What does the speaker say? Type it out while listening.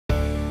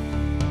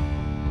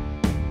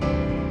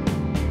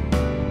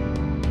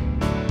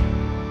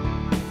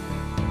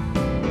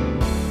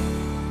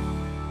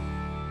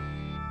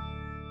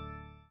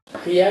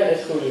Here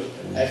is Julio,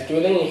 a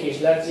student in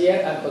his last year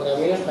at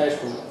Caminos High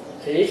School.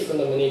 He is from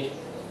Dominique.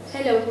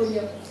 Hello,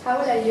 Julio. How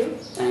old are you?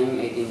 I'm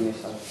 18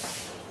 years old.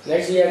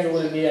 Next year you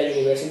will be at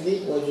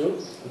university, won't you?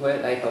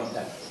 Well, I hope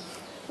that.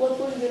 What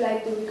would you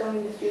like to become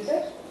in the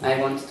future? I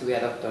want to be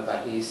a doctor,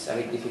 but it's a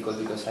bit difficult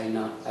because I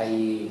know I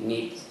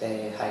need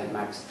high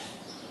marks.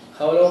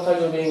 How long have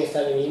you been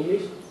studying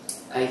English?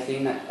 I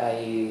think that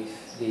I've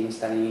been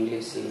studying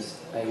English since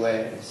I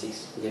was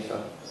 6 years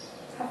old.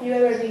 Have you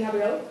ever been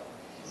abroad?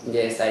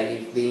 Yes,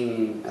 I've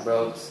been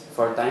abroad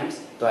 4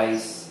 times,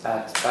 twice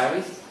at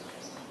Paris,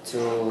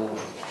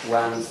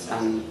 once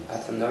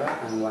at Andorra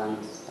and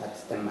once at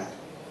Denmark.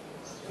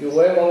 You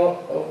were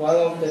one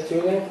of the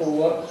students who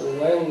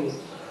went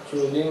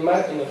to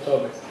Denmark in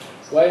October.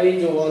 Why did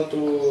you want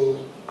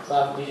to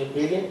have this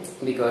experience?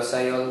 Because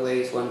I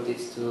always wanted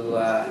to do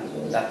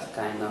that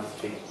kind of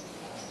trip.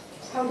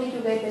 How did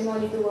you get the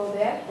money to go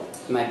there?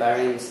 My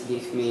parents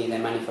give me the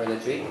money for the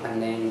trip,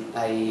 and then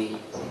I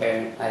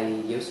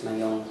use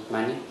my own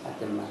money at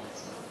Denmark.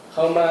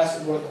 How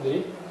much was the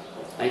trip?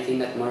 I think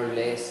that more or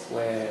less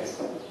were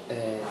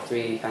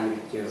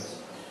 300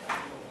 euros.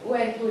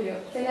 Well, Julio,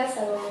 tell us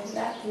about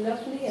that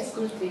lovely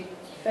school trip.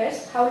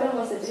 First, how long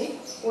was the trip?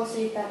 Was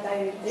it a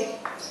tiring trip?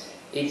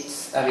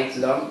 It's a bit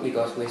long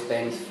because we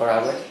spent 4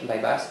 hours by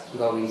bus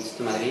going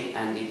to Madrid,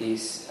 and it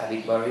is a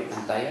bit boring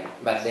and tired.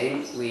 But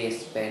then we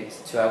spent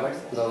 2 hours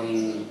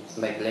going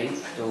by plane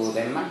to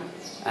Denmark,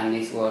 and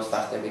this was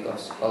faster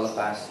because all of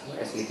us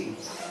were sleeping.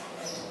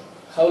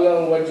 How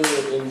long were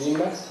you in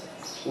Denmark?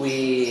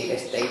 We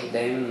stayed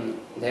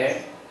there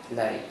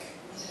like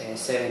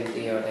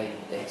 70 or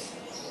 8 days.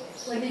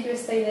 Where did you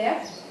stay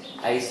there?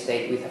 I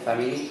stayed with a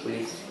family who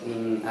lived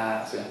in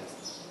a flat.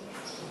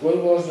 What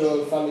was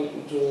your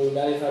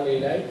Danish family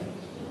like?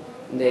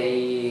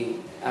 They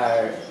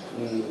are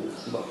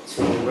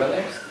 2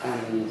 brothers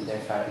and their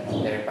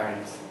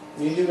parents.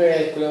 Did you get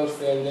a close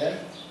friend there?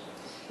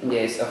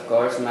 Yes, of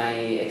course, my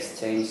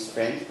exchange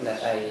friend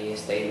that I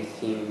stayed with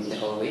him the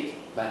whole week,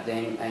 but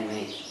then I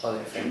made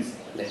other friends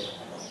there.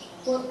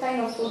 What kind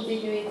of food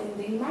did you eat in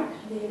Denmark?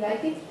 Did you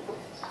like it?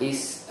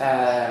 It's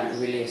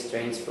really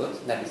strange food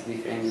that is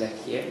different like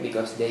here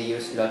because they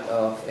use a lot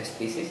of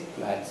species,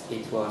 but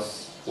it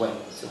was well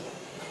too.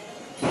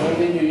 What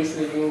did you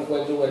usually do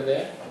when you were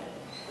there?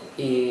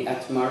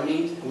 At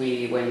morning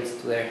we went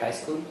to their high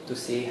school to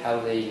see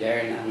how they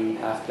learn and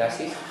have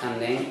classes,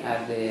 and then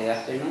at the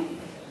afternoon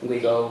we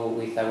go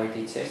with our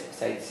teachers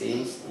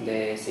sightseeing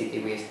the city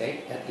we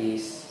stayed, that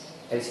is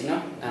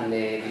Elsinore, and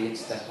the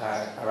villages that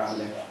are around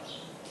there.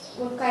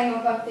 What kind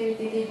of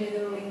activity did you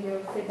do in your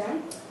free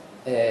time?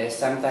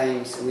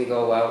 Sometimes we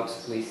go out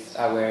with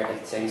our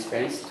exchange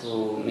friends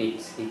to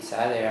meet each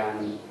other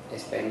and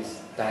spend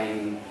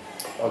time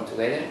all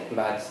together,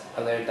 but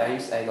other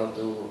times I go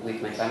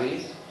with my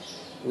family.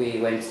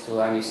 We went to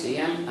a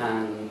museum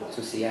and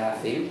to see a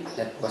film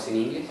that was in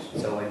English,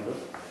 so I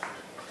improved.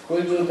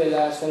 Could you tell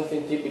us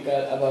something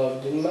typical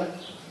about Denmark?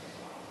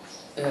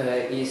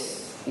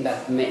 Is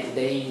that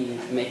they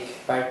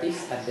make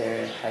parties at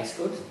their high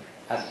schools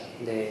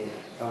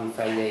on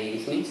Friday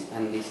evenings,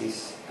 and this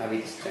is a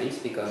bit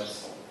strange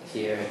because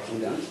here we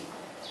don't.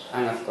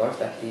 And of course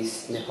that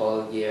is the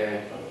whole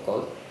year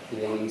cold,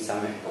 even in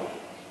summer.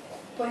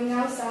 Point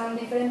out some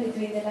difference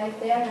between the life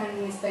there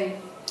and in Spain.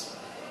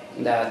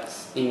 That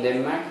in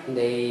Denmark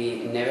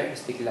they never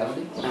speak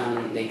loudly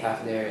and they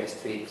have their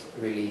streets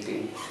really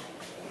clean.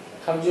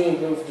 Have you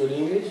improved your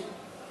English?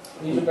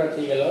 Did you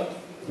practice a lot?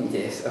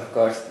 Yes, of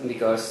course,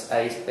 because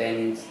I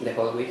spent the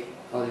whole week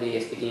only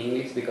speaking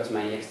English because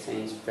my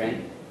exchange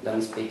friend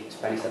don't speak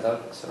Spanish at all,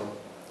 so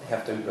I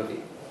have to improve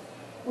it.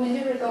 Will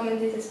you recommend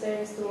this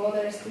experience to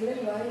other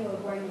students? Why or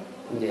why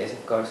not? Yes,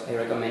 of course, I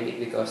recommend it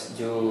because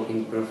you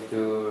improve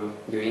your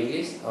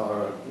English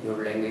or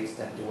your language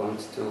that you want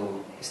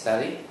to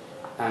study,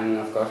 and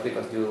of course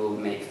because you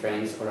make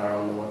friends all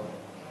around the world.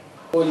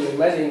 Would you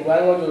imagine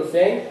one of your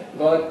friends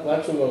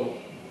want to go?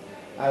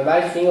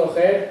 Advise him or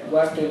her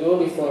what to do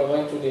before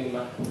going to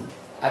Denmark.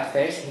 At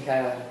first he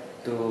had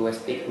to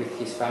speak with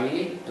his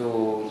family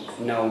to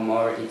know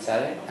more each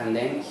other, and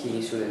then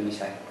he shouldn't be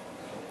shy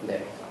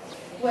there.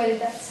 Well,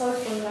 that's all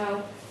for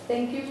now.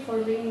 Thank you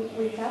for being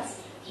with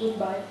us.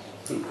 Goodbye.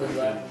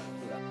 Goodbye.